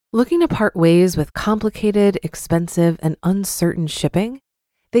Looking to part ways with complicated, expensive, and uncertain shipping?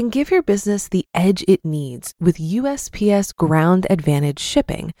 Then give your business the edge it needs with USPS Ground Advantage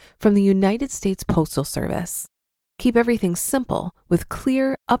shipping from the United States Postal Service. Keep everything simple with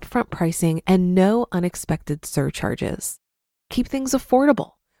clear, upfront pricing and no unexpected surcharges. Keep things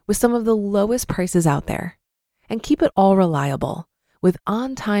affordable with some of the lowest prices out there. And keep it all reliable with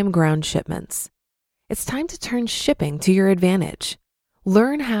on-time ground shipments. It's time to turn shipping to your advantage.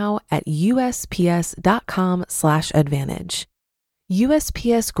 Learn how at USPS.com/advantage.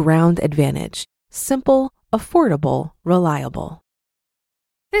 USPS Ground Advantage. Simple, affordable, reliable.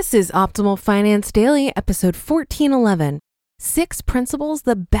 This is Optimal Finance Daily, episode 1411. 6 Principles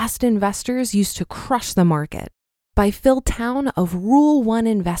the Best Investors Use to Crush the Market by Phil Town of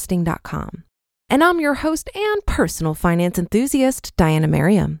Rule1Investing.com. And I'm your host and personal finance enthusiast, Diana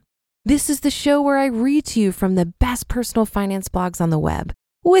Merriam. This is the show where I read to you from the best personal finance blogs on the web,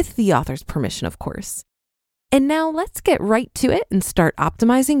 with the author's permission, of course. And now let's get right to it and start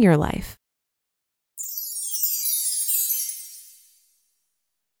optimizing your life.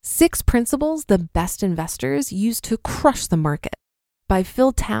 6 Principles the Best Investors Use to Crush the Market by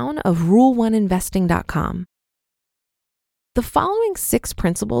Phil Town of Rule1Investing.com. The following 6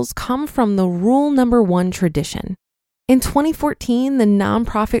 principles come from the Rule Number 1 tradition. In 2014, the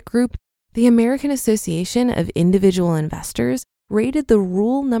nonprofit group, the American Association of Individual Investors, rated the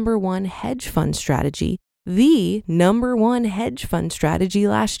Rule Number 1 hedge fund strategy the number 1 hedge fund strategy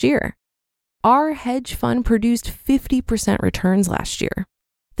last year. Our hedge fund produced 50% returns last year.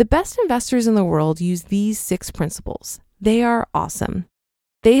 The best investors in the world use these 6 principles. They are awesome.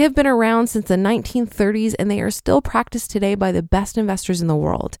 They have been around since the 1930s and they are still practiced today by the best investors in the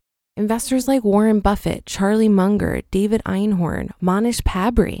world. Investors like Warren Buffett, Charlie Munger, David Einhorn, Manish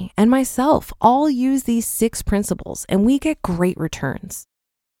Pabri, and myself all use these 6 principles, and we get great returns.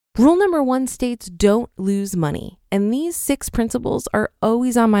 Rule number 1 states don't lose money, and these 6 principles are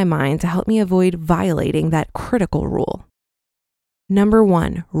always on my mind to help me avoid violating that critical rule. Number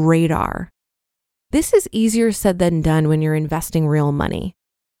 1, radar. This is easier said than done when you're investing real money.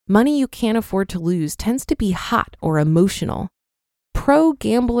 Money you can't afford to lose tends to be hot or emotional. Pro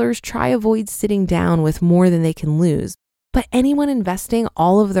gamblers try avoid sitting down with more than they can lose, but anyone investing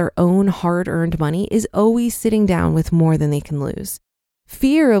all of their own hard-earned money is always sitting down with more than they can lose.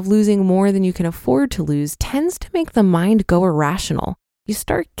 Fear of losing more than you can afford to lose tends to make the mind go irrational. You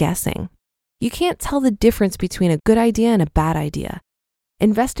start guessing. You can't tell the difference between a good idea and a bad idea.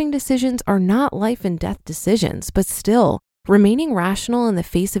 Investing decisions are not life and death decisions, but still, remaining rational in the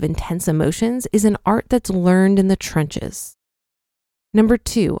face of intense emotions is an art that's learned in the trenches. Number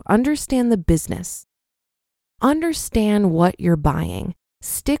 2, understand the business. Understand what you're buying.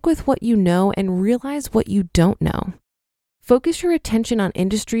 Stick with what you know and realize what you don't know. Focus your attention on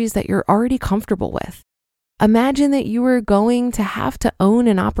industries that you're already comfortable with. Imagine that you are going to have to own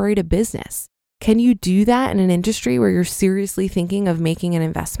and operate a business. Can you do that in an industry where you're seriously thinking of making an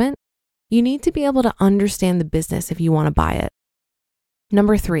investment? You need to be able to understand the business if you want to buy it.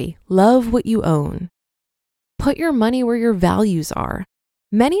 Number 3, love what you own. Put your money where your values are.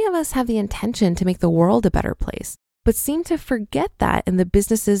 Many of us have the intention to make the world a better place, but seem to forget that in the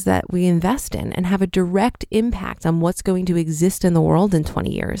businesses that we invest in and have a direct impact on what's going to exist in the world in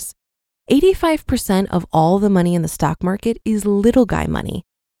 20 years. 85% of all the money in the stock market is little guy money.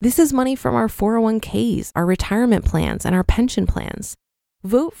 This is money from our 401ks, our retirement plans, and our pension plans.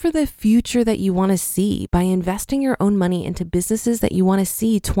 Vote for the future that you want to see by investing your own money into businesses that you want to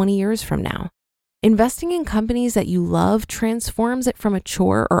see 20 years from now. Investing in companies that you love transforms it from a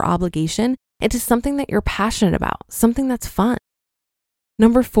chore or obligation into something that you're passionate about, something that's fun.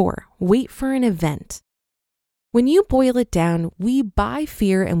 Number 4, wait for an event. When you boil it down, we buy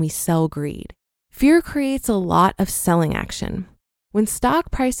fear and we sell greed. Fear creates a lot of selling action. When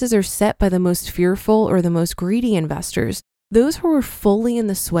stock prices are set by the most fearful or the most greedy investors, those who are fully in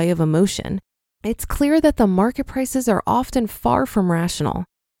the sway of emotion, it's clear that the market prices are often far from rational.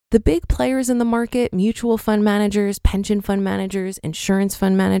 The big players in the market, mutual fund managers, pension fund managers, insurance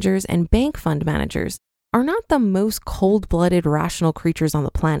fund managers, and bank fund managers, are not the most cold-blooded rational creatures on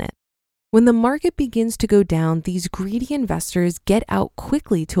the planet. When the market begins to go down, these greedy investors get out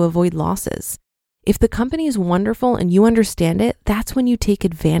quickly to avoid losses. If the company is wonderful and you understand it, that's when you take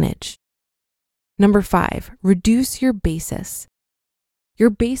advantage. Number 5, reduce your basis.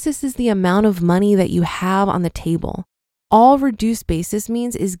 Your basis is the amount of money that you have on the table. All reduced basis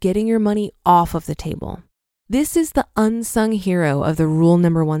means is getting your money off of the table. This is the unsung hero of the Rule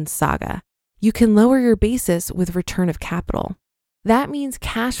Number 1 saga. You can lower your basis with return of capital. That means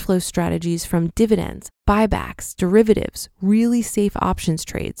cash flow strategies from dividends, buybacks, derivatives, really safe options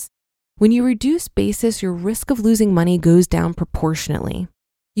trades. When you reduce basis, your risk of losing money goes down proportionately.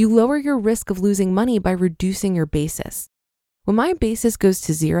 You lower your risk of losing money by reducing your basis. When my basis goes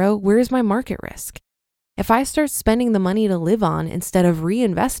to zero, where's my market risk? If I start spending the money to live on instead of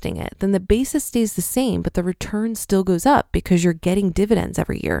reinvesting it, then the basis stays the same, but the return still goes up because you're getting dividends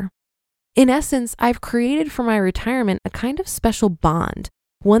every year. In essence, I've created for my retirement a kind of special bond,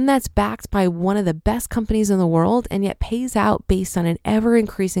 one that's backed by one of the best companies in the world and yet pays out based on an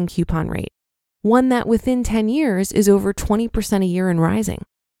ever-increasing coupon rate, one that within 10 years is over 20% a year and rising.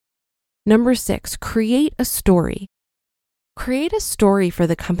 Number 6, create a story. Create a story for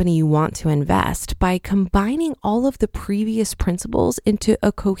the company you want to invest by combining all of the previous principles into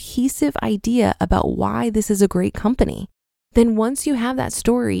a cohesive idea about why this is a great company. Then once you have that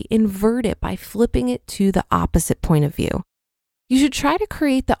story, invert it by flipping it to the opposite point of view. You should try to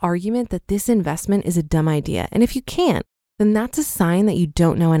create the argument that this investment is a dumb idea, and if you can't, then that's a sign that you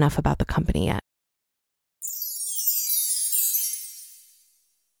don't know enough about the company yet.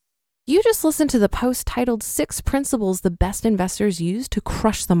 You just listened to the post titled 6 Principles the Best Investors Use to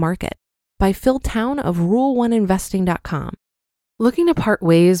Crush the Market by Phil Town of Rule1Investing.com. Looking to part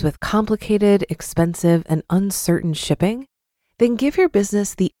ways with complicated, expensive, and uncertain shipping? Then give your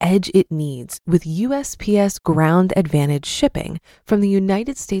business the edge it needs with USPS Ground Advantage shipping from the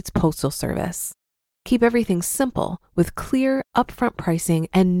United States Postal Service. Keep everything simple with clear, upfront pricing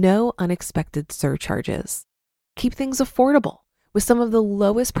and no unexpected surcharges. Keep things affordable with some of the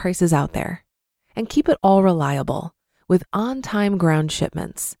lowest prices out there. And keep it all reliable with on-time ground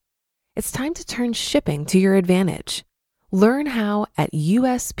shipments. It's time to turn shipping to your advantage. Learn how at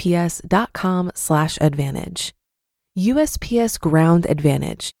USPS.com/advantage. USPS Ground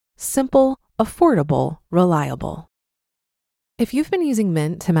Advantage. Simple, affordable, reliable. If you've been using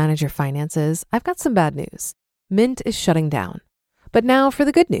Mint to manage your finances, I've got some bad news. Mint is shutting down. But now for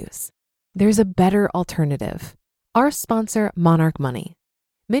the good news. There's a better alternative. Our sponsor, Monarch Money.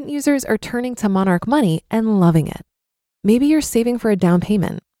 Mint users are turning to Monarch Money and loving it. Maybe you're saving for a down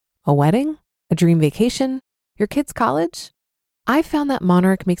payment, a wedding, a dream vacation, your kids' college. I found that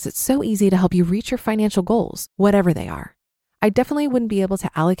Monarch makes it so easy to help you reach your financial goals, whatever they are. I definitely wouldn't be able to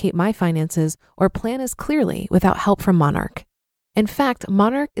allocate my finances or plan as clearly without help from Monarch. In fact,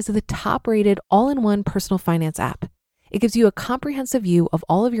 Monarch is the top-rated all-in-one personal finance app. It gives you a comprehensive view of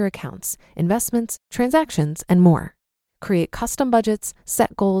all of your accounts, investments, transactions, and more. Create custom budgets,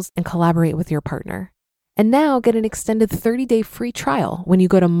 set goals, and collaborate with your partner. And now get an extended 30-day free trial when you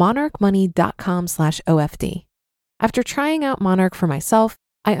go to monarchmoney.com/OFD. After trying out Monarch for myself,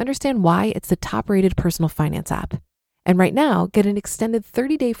 I understand why it's the top-rated personal finance app. And right now, get an extended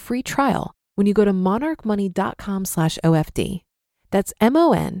 30-day free trial when you go to monarchmoney.com/OFD. That's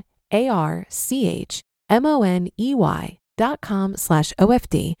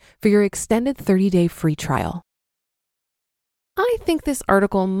monarchmoney.com/OFD for your extended 30-day free trial. I think this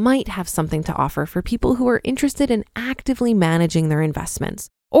article might have something to offer for people who are interested in actively managing their investments,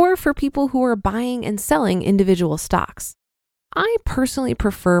 or for people who are buying and selling individual stocks. I personally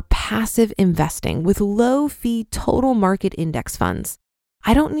prefer passive investing with low-fee total market index funds.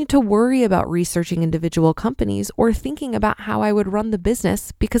 I don't need to worry about researching individual companies or thinking about how I would run the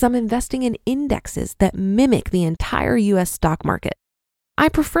business because I'm investing in indexes that mimic the entire US stock market. I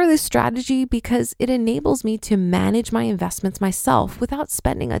prefer this strategy because it enables me to manage my investments myself without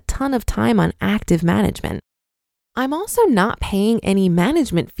spending a ton of time on active management. I'm also not paying any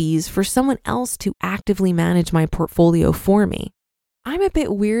management fees for someone else to actively manage my portfolio for me. I'm a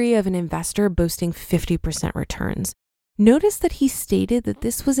bit weary of an investor boasting 50% returns. Notice that he stated that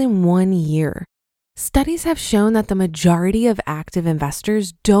this was in 1 year. Studies have shown that the majority of active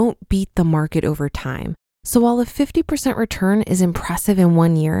investors don't beat the market over time. So while a 50% return is impressive in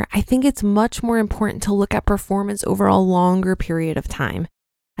 1 year, I think it's much more important to look at performance over a longer period of time.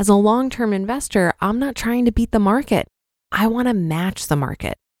 As a long-term investor, I'm not trying to beat the market. I want to match the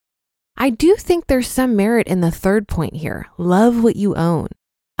market. I do think there's some merit in the third point here. Love what you own.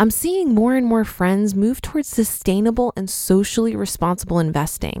 I'm seeing more and more friends move towards sustainable and socially responsible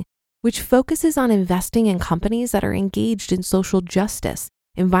investing, which focuses on investing in companies that are engaged in social justice,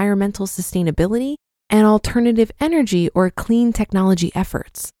 environmental sustainability, and alternative energy or clean technology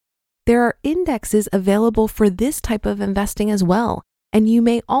efforts. There are indexes available for this type of investing as well, and you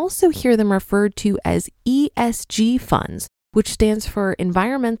may also hear them referred to as ESG funds, which stands for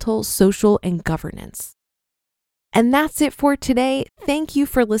Environmental, Social, and Governance. And that's it for today. Thank you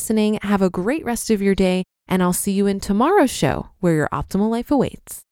for listening. Have a great rest of your day, and I'll see you in tomorrow's show where your optimal life awaits.